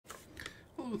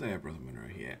Hello there, Brother Monroe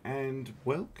here, and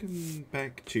welcome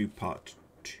back to part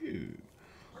 2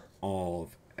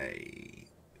 of a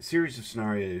series of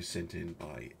scenarios sent in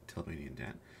by Telemonian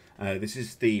Dan. This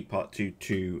is the part 2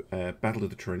 to Battle of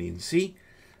the Lecrone Sea,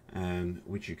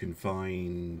 which you can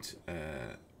find,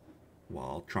 well,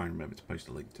 I'll try and remember to post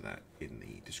a link to that in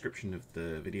the description of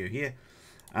the video here.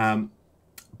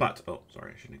 But, oh,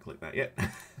 sorry, I shouldn't have clicked that yet.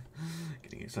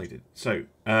 Getting excited. So,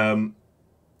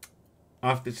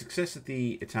 after the success of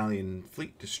the Italian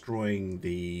fleet destroying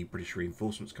the British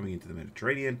reinforcements coming into the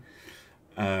Mediterranean,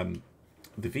 the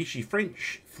Vichy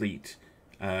French fleet,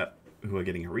 who are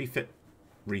getting a refit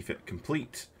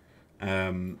complete,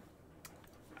 have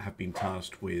been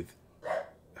tasked with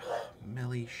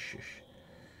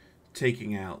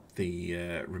taking out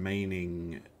the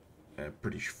remaining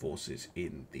British forces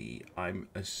in the, I'm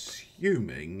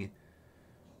assuming,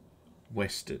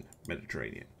 Western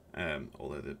Mediterranean,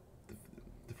 although the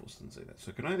force doesn't say that.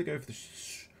 So I can either go for the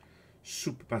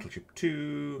Super Battleship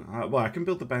 2, well, I can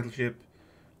build the battleship,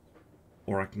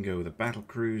 or I can go with a battle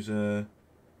cruiser,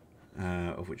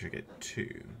 of which I get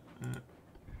 2.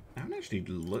 I haven't actually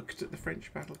looked at the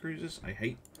French battle cruisers. I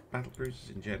hate battle cruisers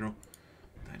in general.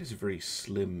 That is a very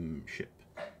slim ship.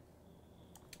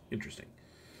 Interesting.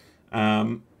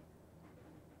 But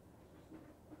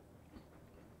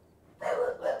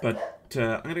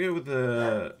I'm going to go with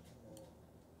the...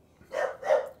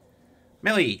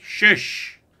 Millie,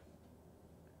 shush!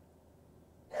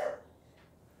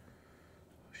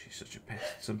 She's such a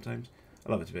pest sometimes.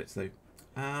 I love her to bits, though.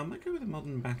 I might go with a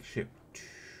modern battleship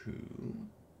 2.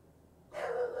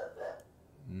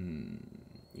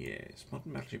 Yes,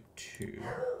 modern battleship 2.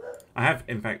 I have,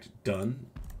 in fact, done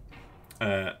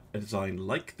a design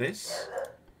like this.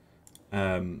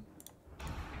 But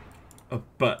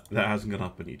that hasn't gone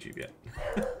up on YouTube yet.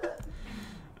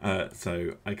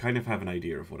 So I kind of have an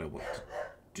idea of what I want to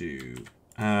do.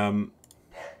 Now,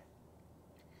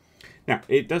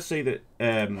 it does say that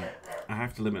I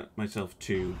have to limit myself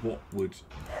to what would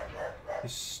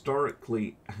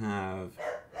historically have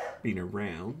been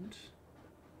around.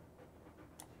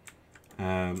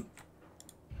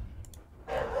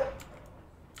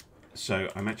 So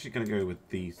I'm actually going to go with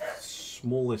the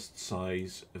smallest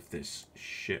size of this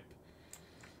ship.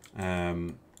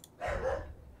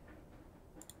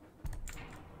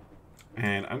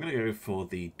 And I'm going to go for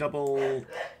the double,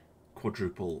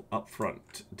 quadruple up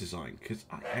front design, because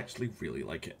I actually really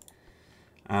like it.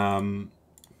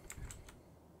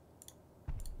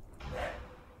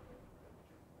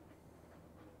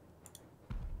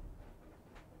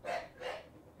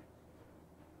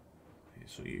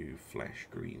 So you flash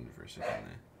green for a second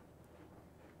there.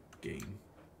 Game.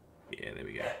 Yeah, there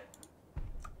we go.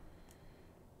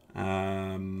 I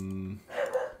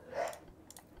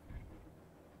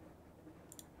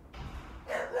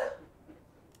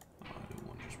don't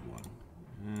want just one.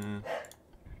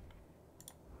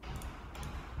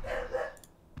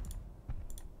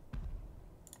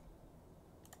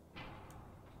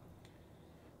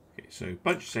 Okay, so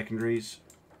bunch of secondaries,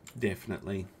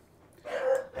 definitely.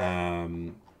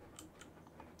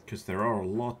 Because there are a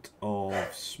lot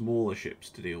of smaller ships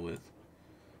to deal with.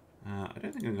 I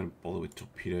don't think I'm going to bother with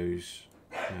torpedoes.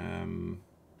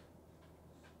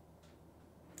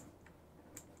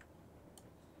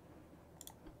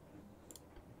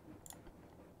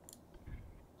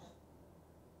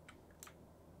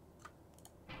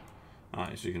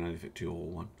 So you can either fit 2 or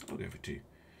 1. I'll go for 2.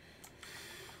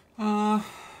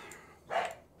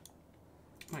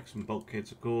 Maximum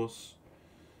bulkheads, of course.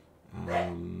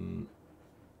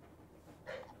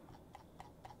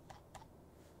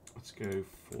 Let's go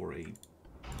for a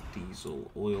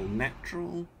diesel oil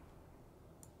natural.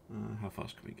 How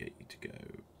fast can we get you to go?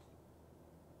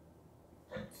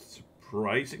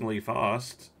 Surprisingly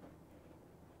fast.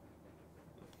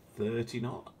 30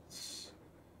 knots.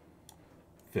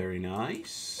 Very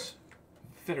nice.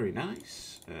 Very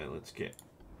nice. Let's get...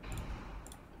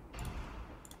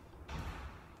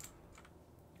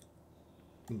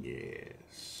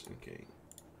 Yes, okay.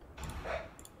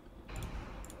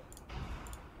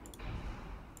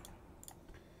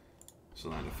 So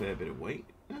that's a fair bit of weight.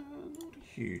 Not a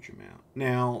huge amount.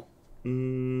 Now,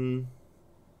 in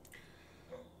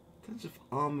terms of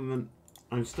armament,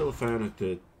 I'm still a fan of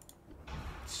the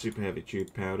super heavy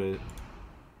tube powder.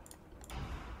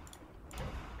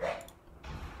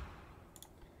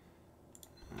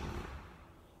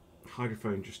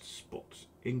 Hydrophone just to spot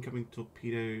incoming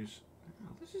torpedoes.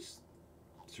 Oh, this is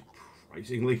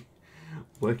surprisingly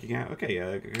working out. Okay,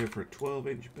 go for a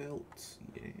 12-inch belt.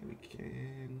 Yeah, we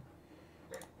can.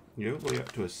 All the way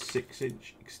up to a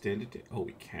 6-inch extended. Oh,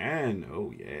 we can.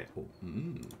 Oh, yeah. Oh,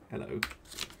 hello.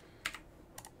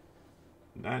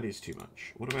 That is too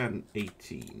much. What about an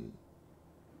 18?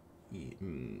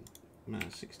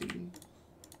 16?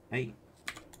 8?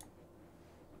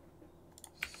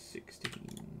 16.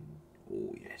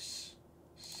 Oh, yes.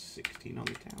 16 on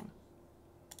the tower.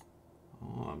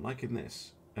 Oh, I'm liking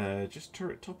this. Just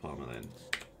turret top armor then.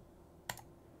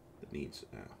 That needs...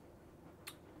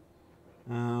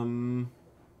 no,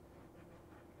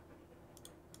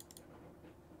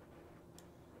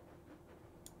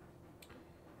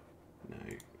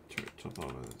 turret top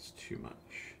armor, that's too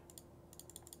much.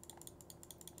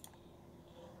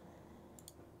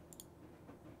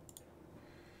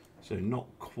 So not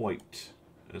quite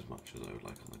as much as I would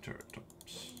like on the turret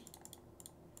tops.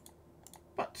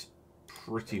 But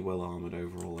pretty well armoured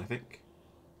overall, I think.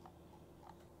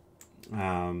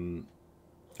 And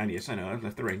yes, I know, I've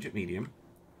left the range at medium.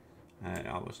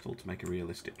 I was told to make a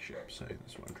realistic ship, so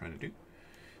that's what I'm trying to do.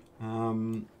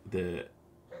 The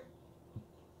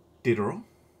Diderot.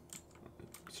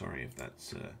 Sorry if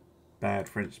that's bad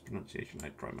French pronunciation,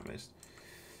 I'd try my best.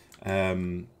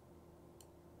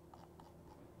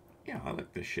 Yeah, I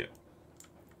like this ship.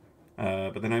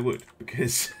 But then I would,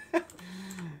 because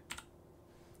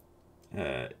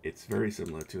it's very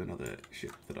similar to another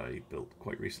ship that I built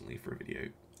quite recently for a video.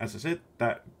 As I said,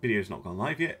 that video's not gone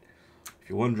live yet. If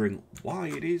you're wondering why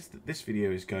it is that this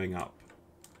video is going up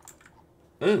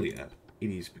earlier, it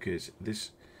is because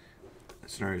this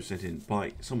scenario was sent in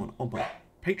by someone on my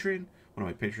Patreon, one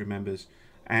of my Patreon members,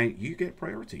 and you get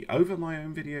priority over my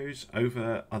own videos,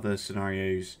 over other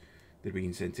scenarios that have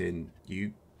been sent in.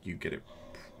 You get it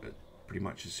pretty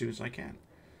much as soon as I can.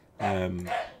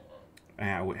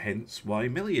 Hence why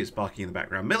Millie is barking in the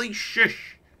background. Millie,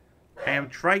 shush! I am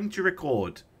trying to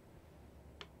record.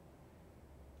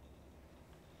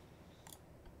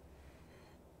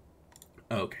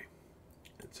 Okay,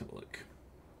 let's have a look.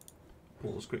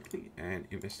 Pause quickly and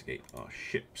investigate our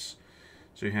ships.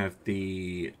 So we have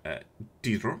the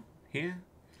Diderot here.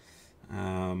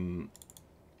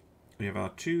 We have our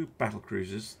two battle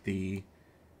cruisers, the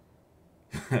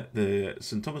the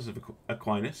St. Thomas of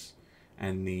Aquinas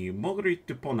and the Marguerite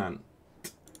de Ponant.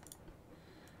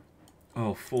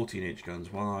 Oh, 14-inch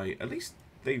guns. Why? At least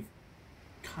they've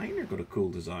kind of got a cool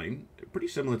design. Pretty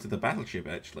similar to the battleship,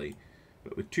 actually.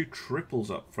 But with two triples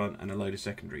up front and a load of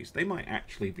secondaries. They might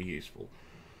actually be useful.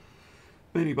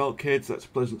 Many bulkheads, that's a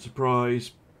pleasant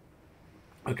surprise.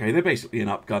 Okay, they're basically an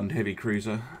upgunned heavy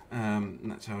cruiser. And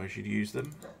that's how I should use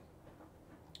them.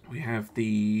 We have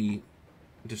the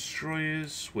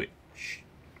destroyers, which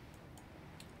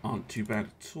aren't too bad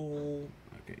at all.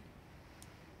 Okay.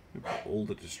 We'll put all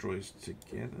the destroyers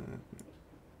together.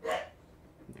 There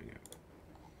we go.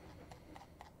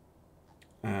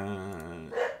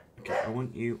 Okay, I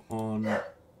want you on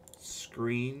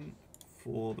screen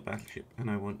for the battleship, and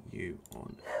I want you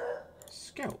on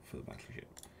scout for the battleship.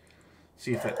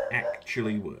 See if that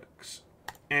actually works.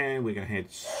 And we're going to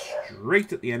head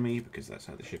straight at the enemy, because that's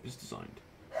how the ship is designed.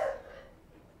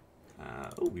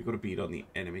 Oh, we've got a bead on the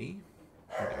enemy.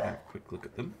 I'm going to have a quick look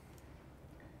at them.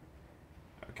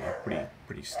 Okay,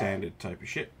 pretty standard type of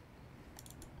ship.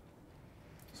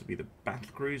 This will be the battle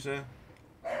cruiser.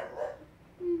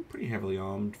 Pretty heavily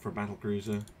armed for a battle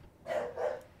cruiser.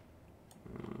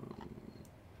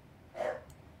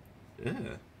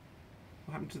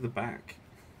 What happened to the back?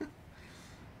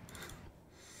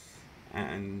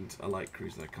 And a light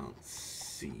cruiser I can't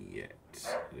see yet,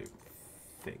 I don't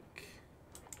think.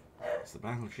 It's the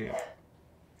battleship.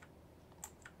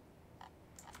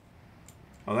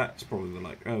 Oh, that's probably the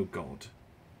light. Oh, God.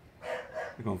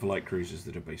 We've gone for light cruisers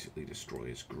that are basically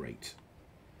destroyers. Great.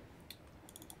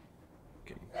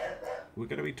 Okay. We're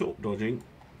going to be torp dodging.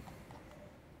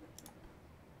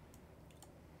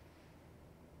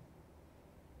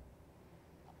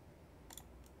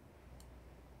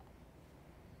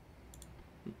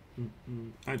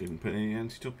 I didn't put any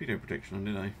anti-torpedo protection on,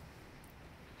 did I? I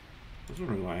was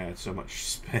wondering why I had so much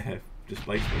spare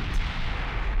displacement.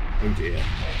 Oh dear.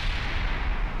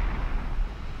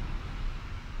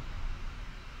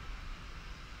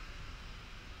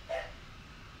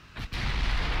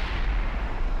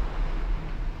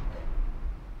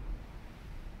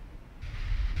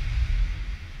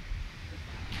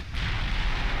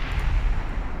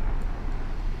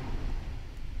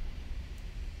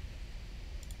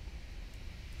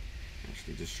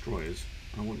 Destroyers,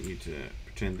 I want you to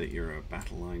pretend that you're a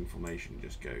battle line formation,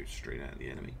 just go straight at the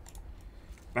enemy.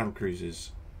 Battle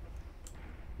cruisers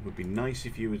would be nice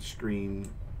if you would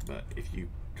screen, but if you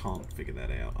can't figure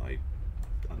that out, I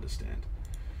understand.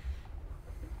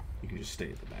 You can just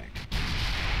stay at the back.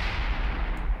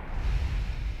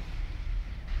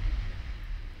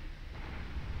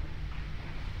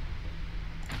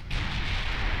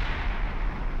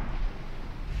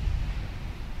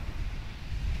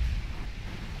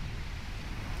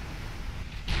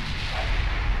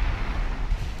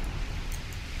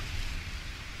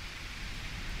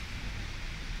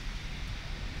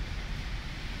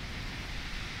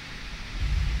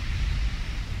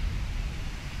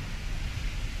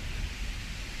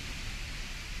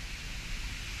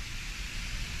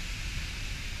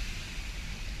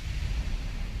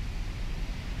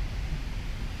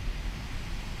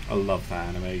 I love that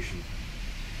animation.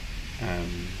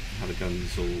 How the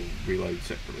guns all reload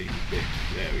separately.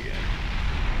 There we go.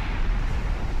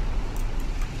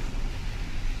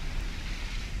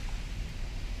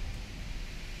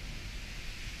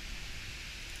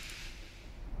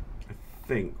 I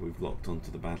think we've locked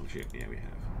onto the battleship. Yeah, we have.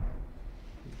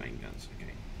 The main guns,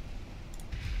 okay.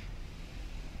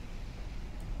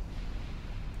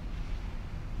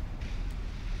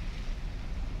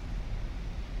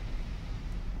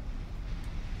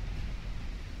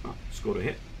 Oh, scored a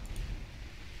hit.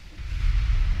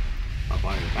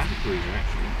 By a battle cruiser,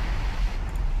 actually.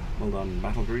 Well done,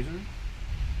 battle cruiser.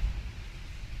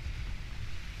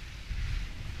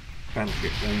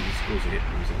 Battleship only scores a hit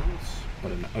themselves,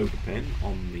 but an overpen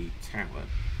on the tower.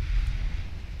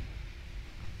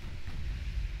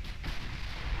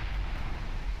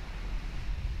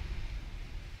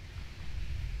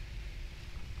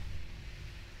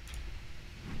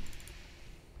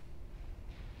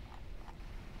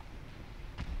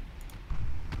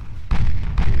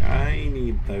 I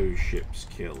need those ships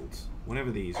killed.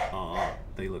 Whatever these are,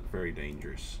 they look very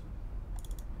dangerous.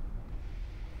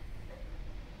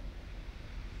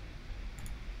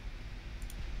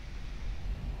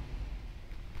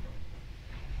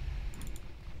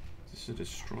 Is this a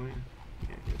destroyer?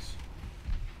 Yeah, it is.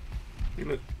 They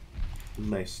look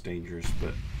less dangerous,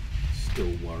 but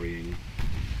still worrying.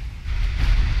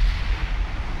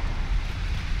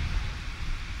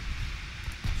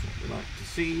 That's what we like to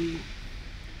see.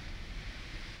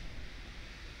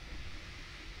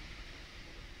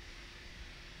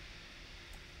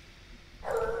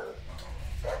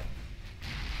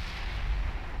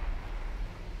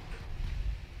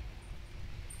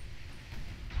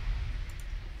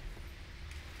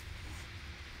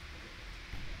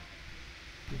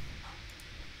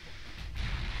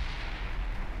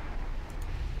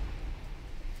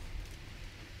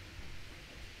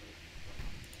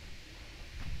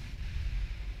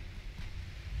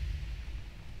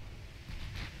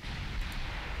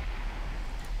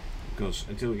 Because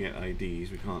until we get IDs,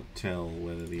 we can't tell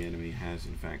whether the enemy has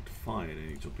in fact fired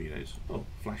any torpedoes. Oh,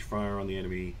 flash fire on the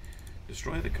enemy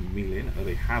destroyer, the Chameleon. Oh,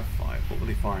 they have fired. What were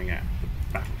they firing at? The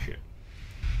battleship.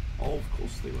 Oh, of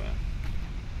course they were.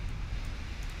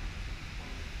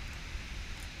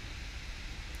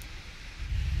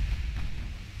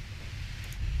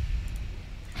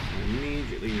 And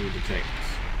immediately you detect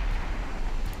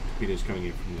torpedoes coming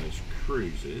in from those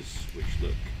cruisers, which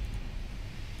look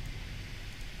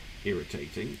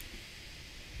irritating.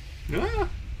 Ah!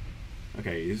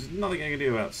 Okay, there's nothing I can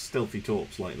do about stealthy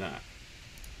torps like that.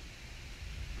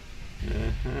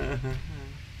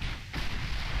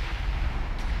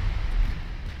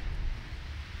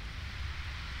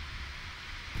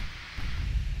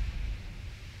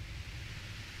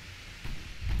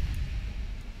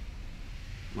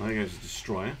 There goes a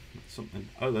destroyer. That's something.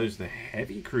 Oh, those are the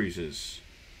heavy cruisers.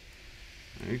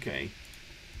 Okay.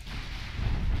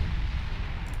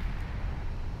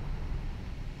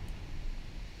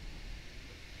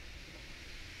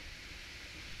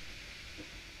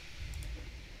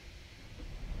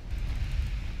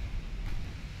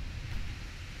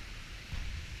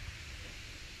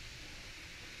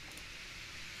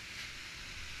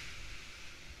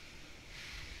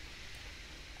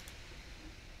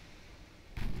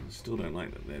 Still don't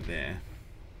like that they're there.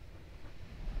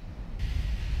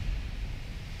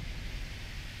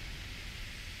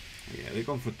 Yeah, they've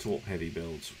gone for torp heavy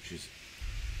builds, which is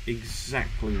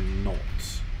exactly not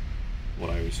what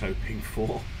I was hoping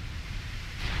for.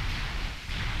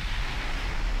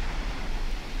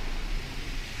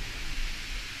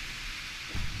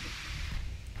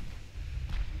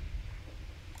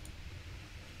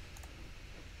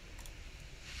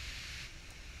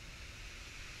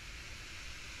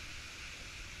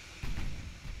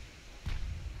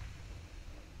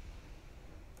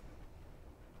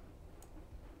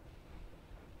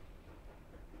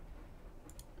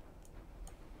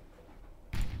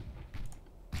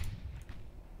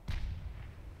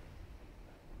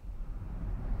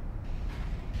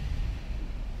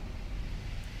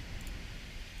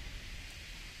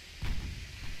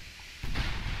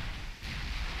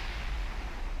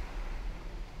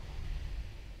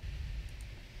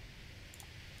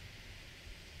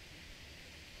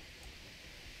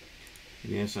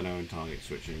 Yes, I know, I'm target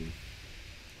switching.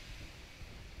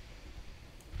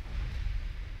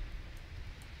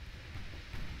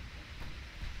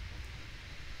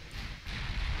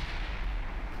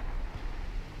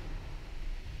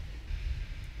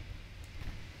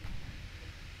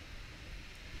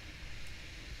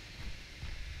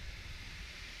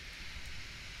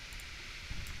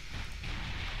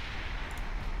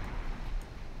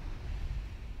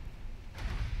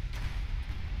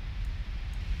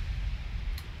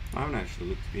 and actually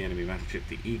looked at the enemy battleship,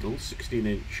 the Eagle,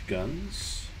 16-inch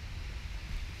guns.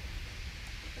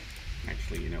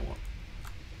 Actually, you know what?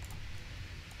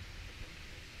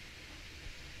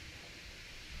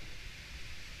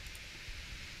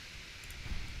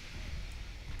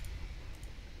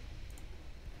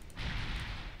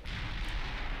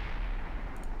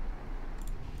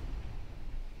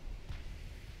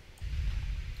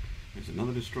 There's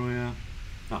another destroyer.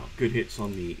 Oh, good hits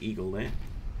on the Eagle there.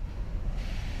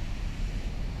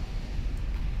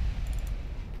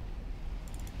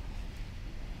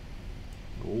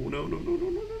 Oh, no, no, no, no, no,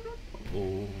 no, no.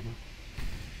 Oh.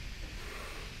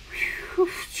 Whew,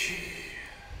 gee.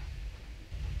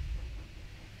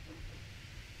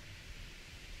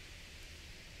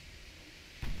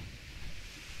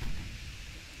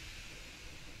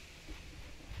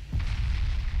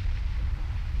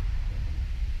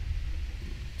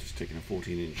 Just taking a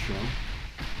 14-inch shell.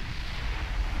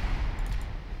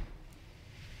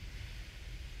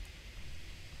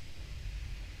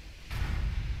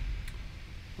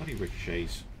 Bloody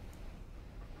ricochets.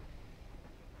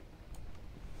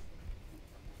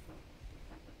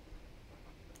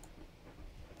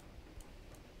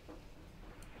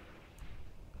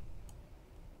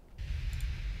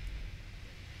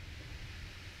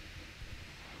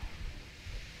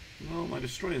 Well, my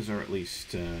destroyers are at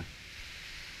least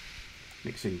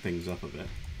mixing things up a bit.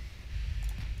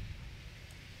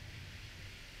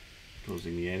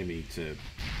 Causing the enemy to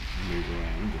move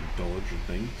around and dodge and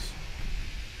things.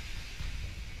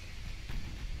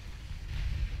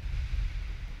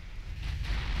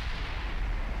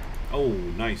 Oh,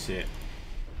 nice hit.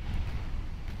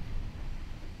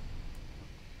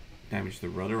 Damage the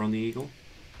rudder on the Eagle.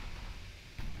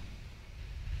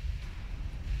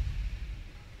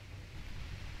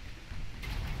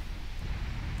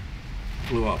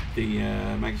 Blew up the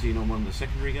magazine on one of the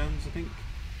secondary guns, I think.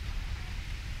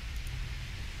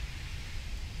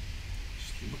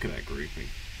 Just look at that grouping.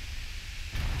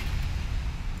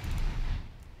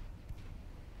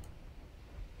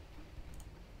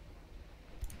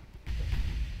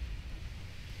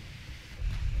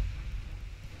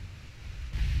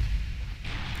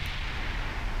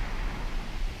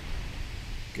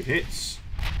 Good hits.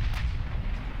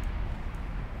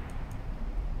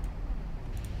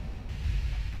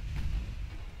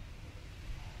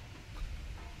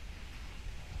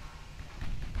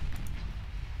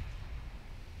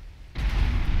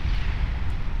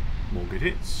 More good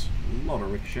hits. A lot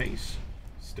of ricochets.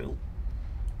 Still.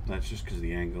 That's just because of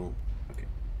the angle. Okay.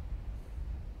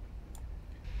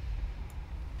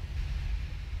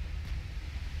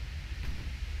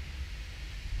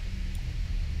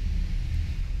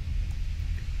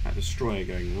 That destroyer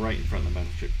going right in front of the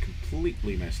battleship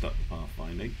completely messed up the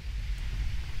pathfinding.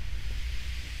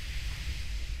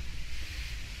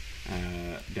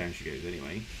 Down she goes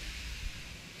anyway.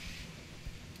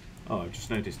 Oh, I've just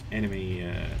noticed enemy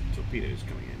torpedoes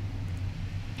coming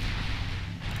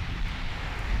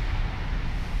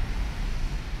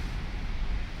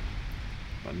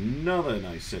in. Another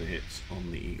nice set of hits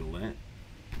on the Eagle there.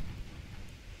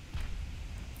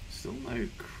 Still no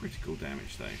critical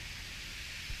damage though.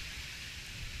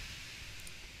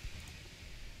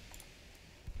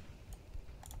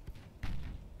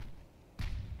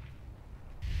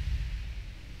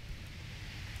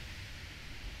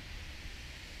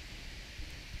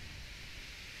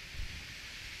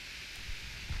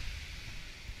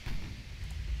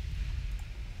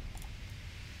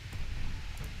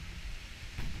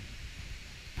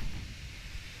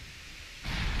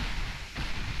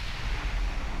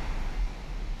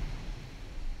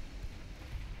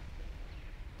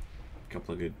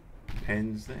 Couple of good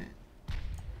pens there.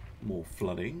 More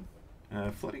flooding.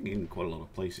 Flooding in quite a lot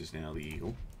of places now, the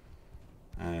Eagle.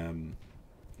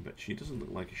 But she doesn't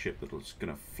look like a ship that's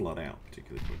going to flood out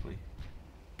particularly quickly.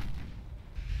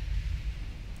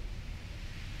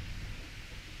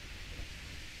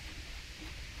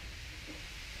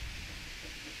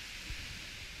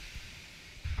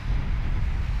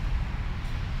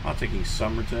 Are taking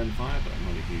some return fire, but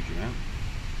not a huge amount.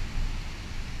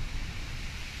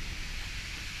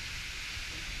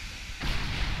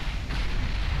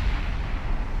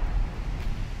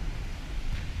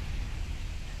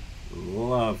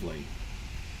 Lovely.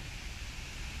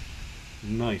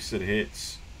 Nice set of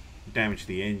hits. Damage to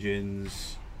the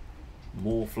engines.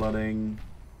 More flooding.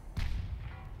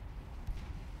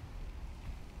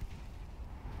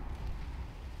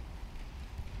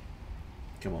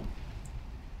 Come on.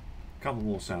 A couple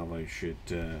more salvos should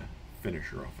finish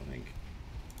her off, I think.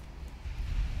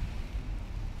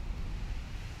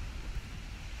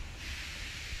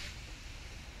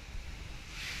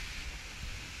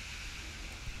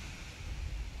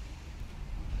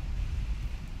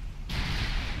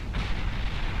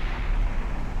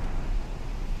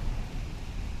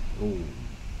 Ooh.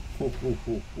 Ooh, ooh,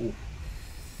 ooh, ooh.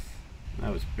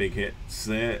 That was big hits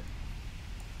there.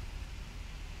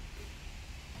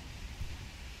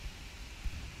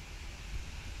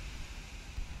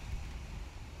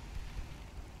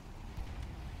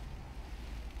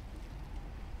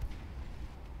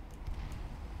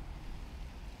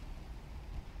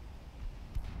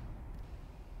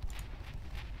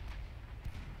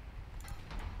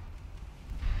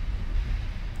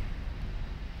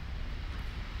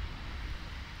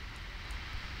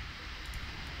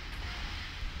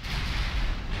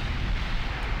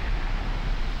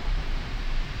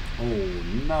 Oh,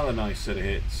 another nice set of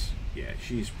hits. Yeah,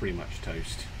 she's pretty much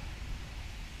toast.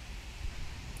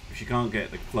 If she can't get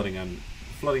the flooding,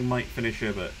 flooding might finish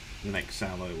her, but the next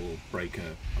salvo will break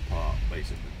her apart,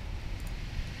 basically.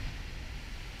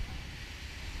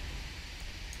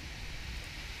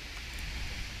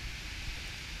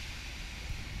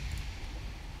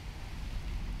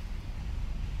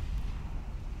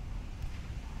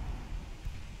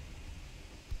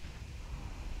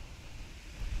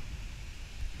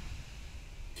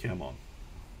 Come on.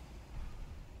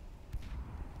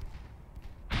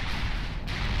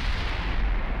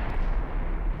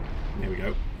 There we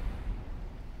go.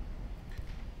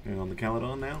 Going on the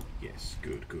Caledon now? Yes,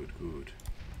 good, good, good.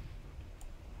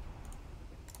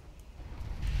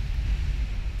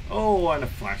 Oh, and a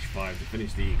flash 5 to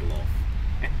finish the Eagle off.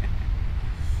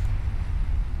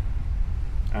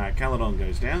 Caledon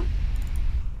goes down.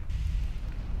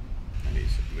 That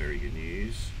is very good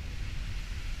news.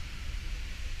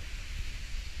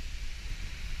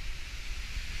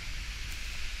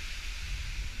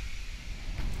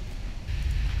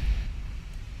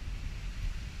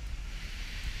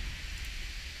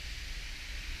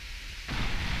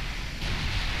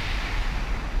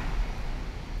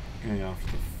 Going after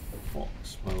the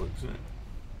Fox by the looks of it.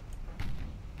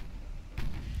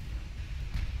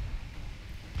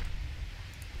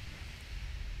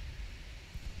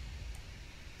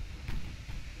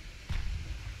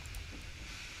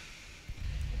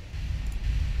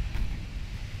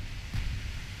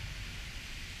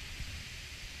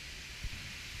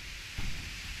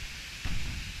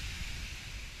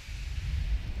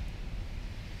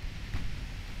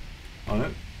 Oh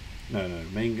no. No, no.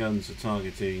 Main guns are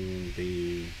targeting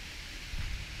the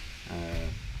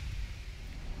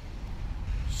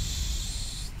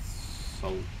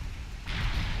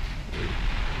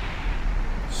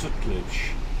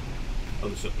Sutlej. Oh,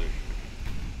 the Sutlej.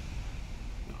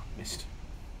 Oh, missed.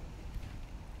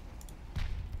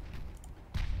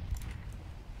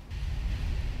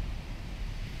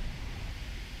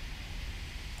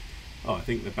 Oh, I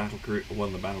think the battle crew, one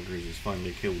of the battle cruisers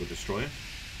finally killed the destroyer.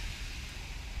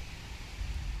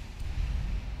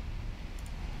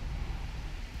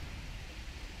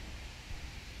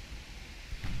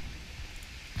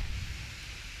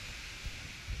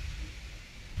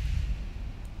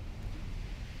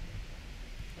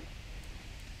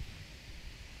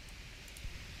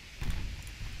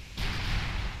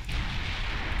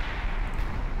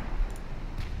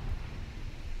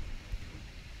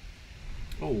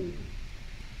 Oh,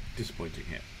 disappointing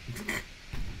hit.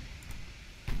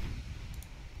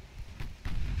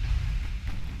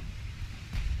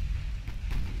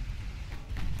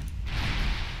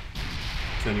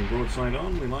 Turning broadside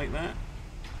on, we like that.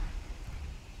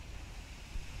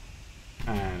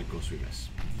 And of course we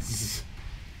miss.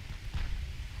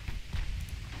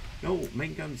 No,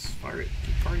 main guns fire it.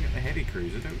 Keep firing at the heavy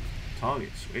cruiser, don't target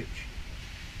switch.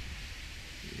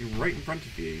 You're right in front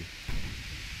of you.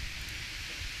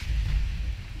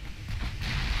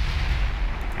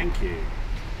 Thank you.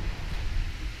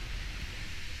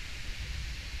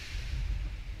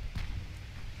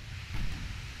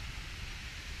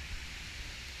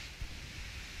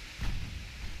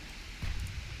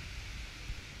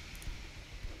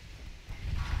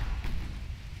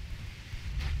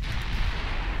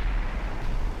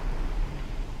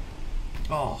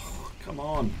 Oh, come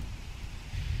on.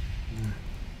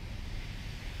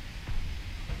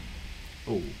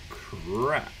 Oh,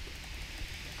 crap.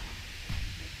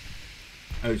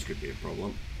 Those could be a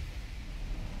problem.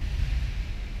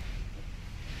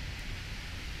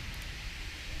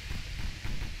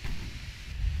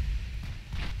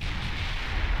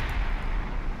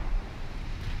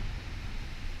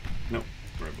 Nope,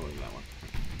 right below that one.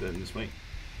 Turn this way.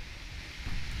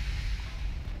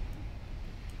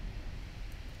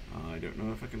 I don't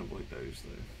know if I can avoid those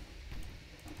though.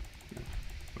 No,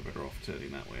 we're better off turning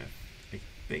that way, I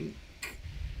think.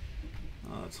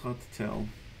 It's hard to tell.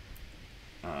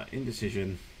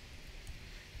 Indecision.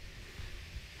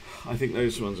 I think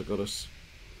those ones have got us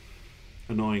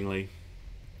annoyingly.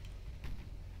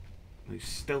 Those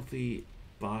stealthy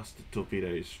bastard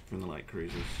torpedoes from the light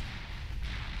cruisers.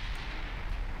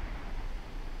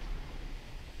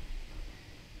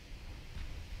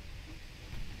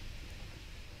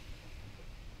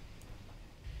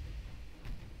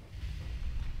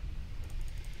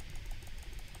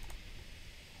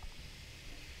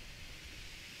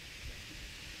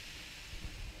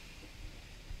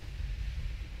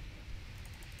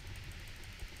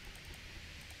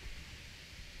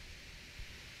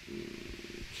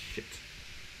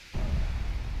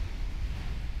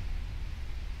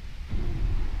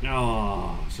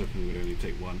 Oh, so we would only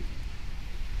take one.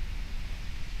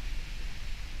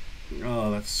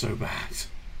 Oh, that's so bad.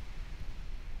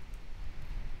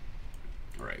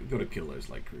 Alright, we've got to kill those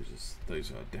light cruisers.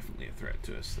 Those are definitely a threat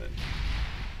to us then.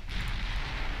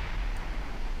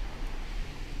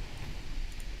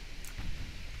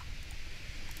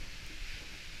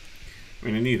 I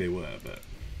mean, I knew they were, but...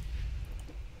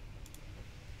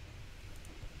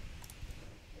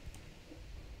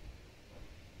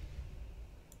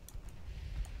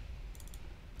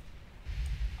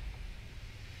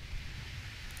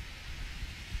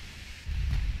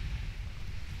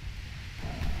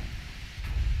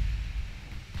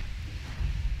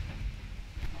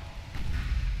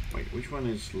 Wait, which one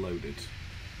is loaded?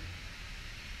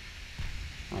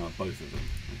 Oh, both of them.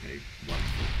 Okay,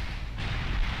 wonderful.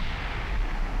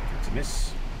 That's a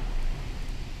miss.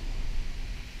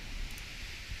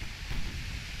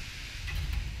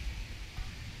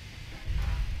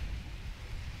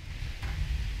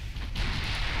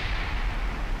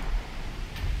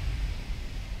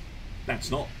 That's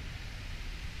not.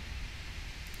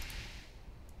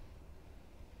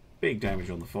 Big damage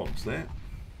on the Fox there.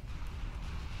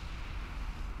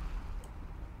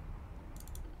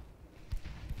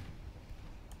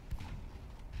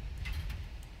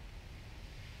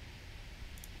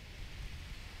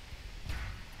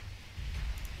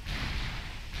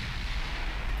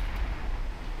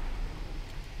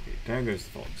 Down goes the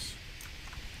Fox.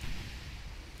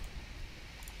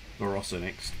 Barossa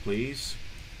next, please.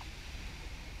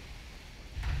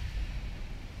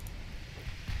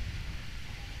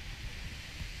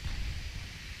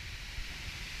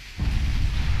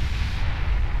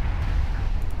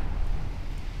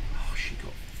 Oh, she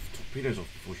got torpedoes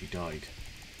off before she died.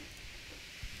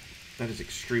 That is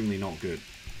extremely not good.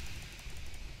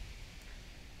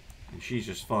 And she's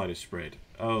just fired a spread.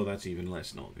 Oh, that's even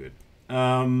less not good.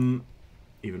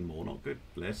 Even more not good.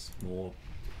 Less, more.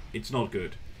 It's not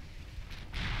good.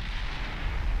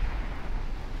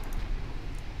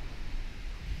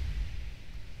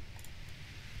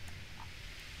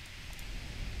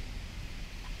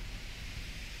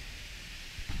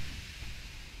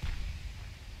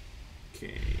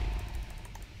 Okay.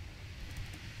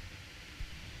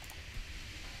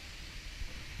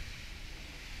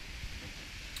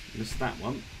 Missed that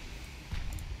one.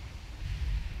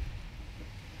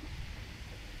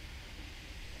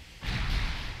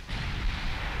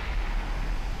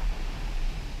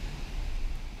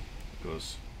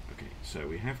 Okay, so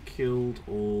we have killed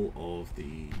all of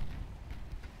the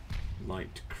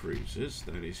light cruisers.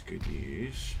 That is good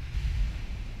news.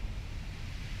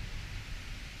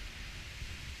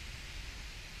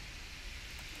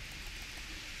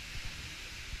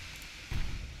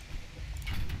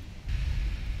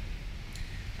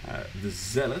 The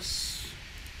Zealous,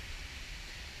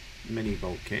 many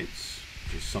bulkheads,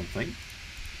 which is something.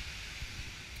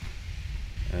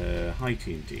 High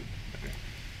TNT. Okay.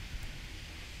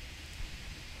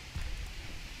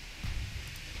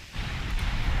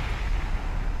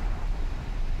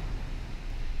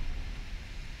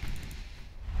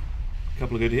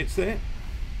 Couple of good hits there.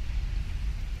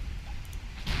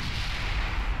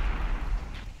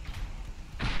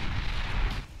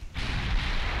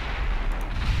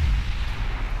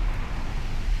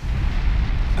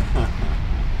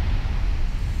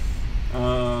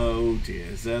 Oh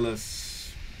dear,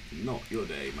 Zealous. Not your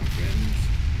day, my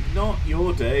friend. Not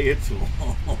your day at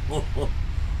all.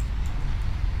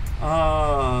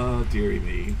 Ah, dearie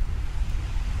me.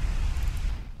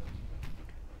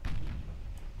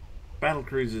 Battle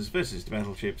cruisers versus the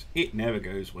battleships. It never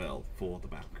goes well for the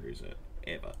battle cruiser,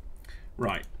 ever.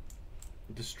 Right.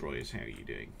 Destroyers, how are you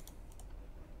doing?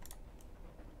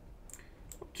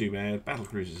 Not too bad. Battle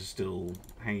cruisers are still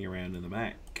hanging around in the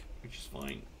back, which is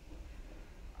fine.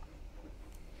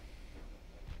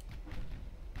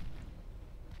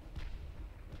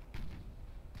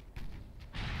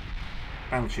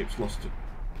 Battleships lost a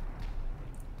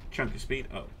chunk of speed.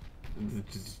 Oh, the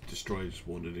destroyer just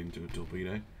wandered into a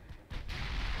torpedo.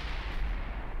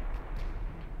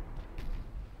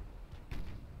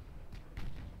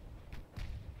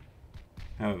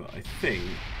 However, I think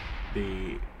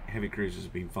the heavy cruisers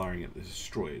have been firing at the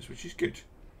destroyers, which is good.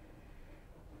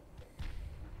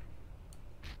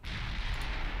 I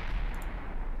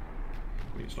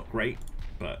mean, it's not great,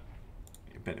 but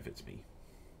it benefits me.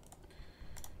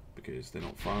 Because they're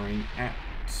not firing at...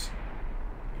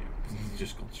 Yeah,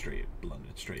 just gone straight,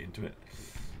 blundered straight into it.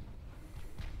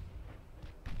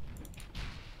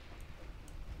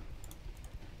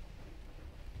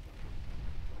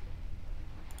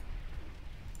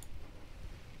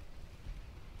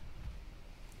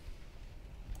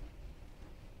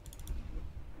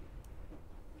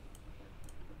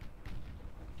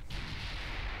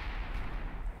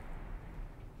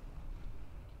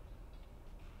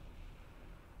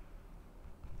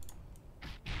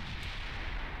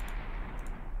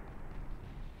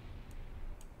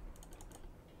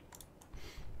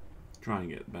 Try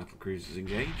and get the battle cruisers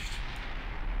engaged.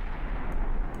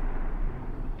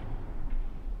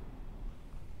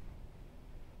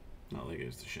 Oh, there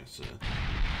goes the chasseur.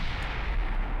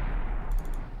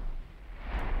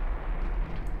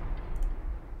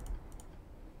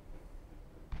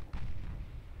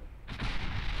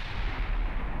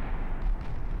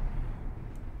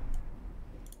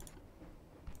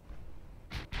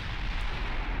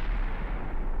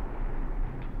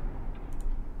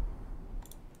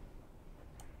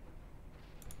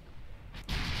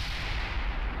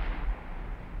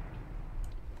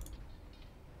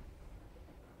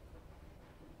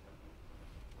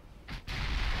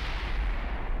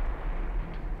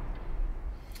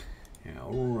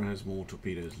 Aurora has more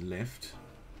torpedoes left.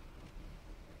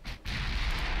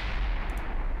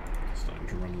 Starting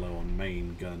to run low on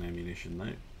main gun ammunition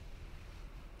though.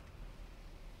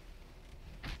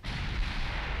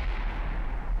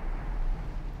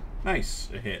 Nice,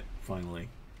 a hit, finally.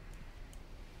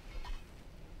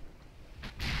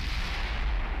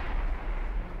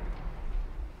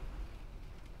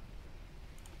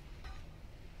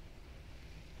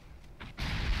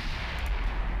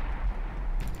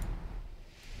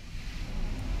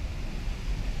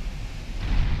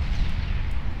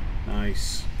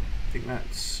 Nice. I think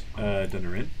that's done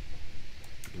her in.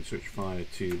 I can switch fire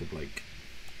to the Blake.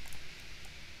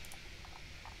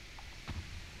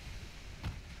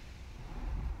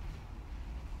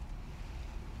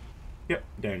 Yep,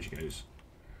 down she goes.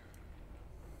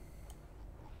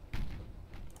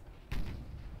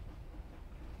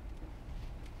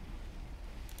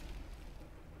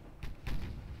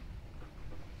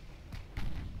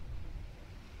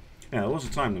 Now, there was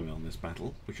a time limit on this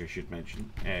battle, which I should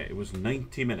mention. It was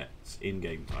 90 minutes in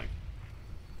game time.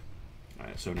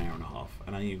 So an hour and a half.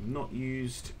 And I have not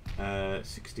used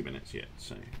 60 minutes yet,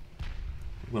 so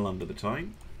well under the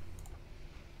time.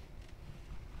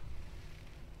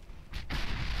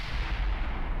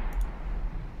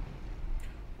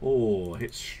 Oh,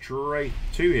 hit straight,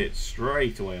 2 hits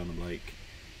straight away on the Blake.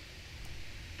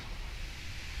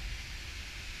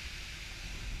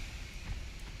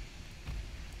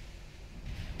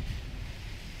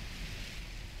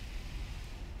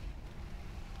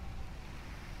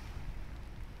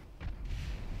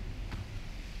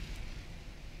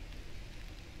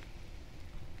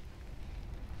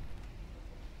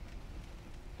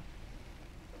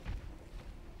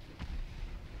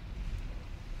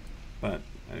 But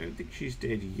I don't think she's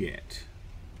dead yet.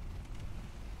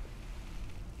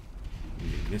 I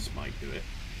mean, this might do it.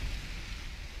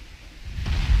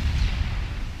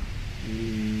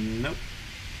 Nope.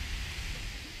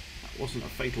 That wasn't a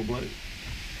fatal blow.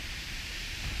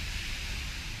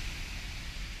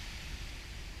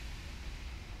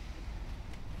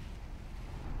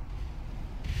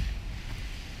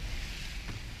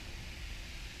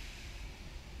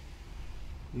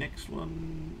 Next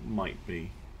one might be.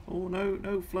 Oh no,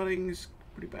 no, flooding's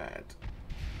pretty bad.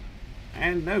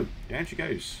 And no, down she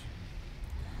goes.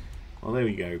 Well, there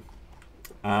we go.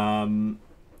 I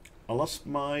lost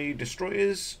my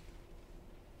destroyers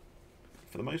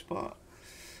for the most part.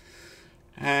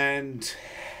 And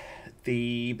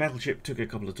the battleship took a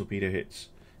couple of torpedo hits.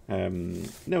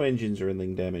 No engines or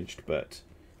anything damaged, but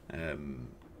yeah,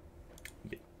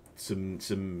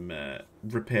 some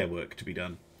repair work to be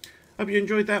done. Hope you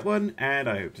enjoyed that one, and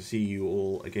I hope to see you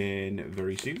all again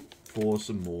very soon for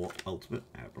some more Ultimate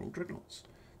Admiral Dreadnoughts.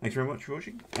 Thanks very much for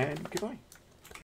watching, and goodbye.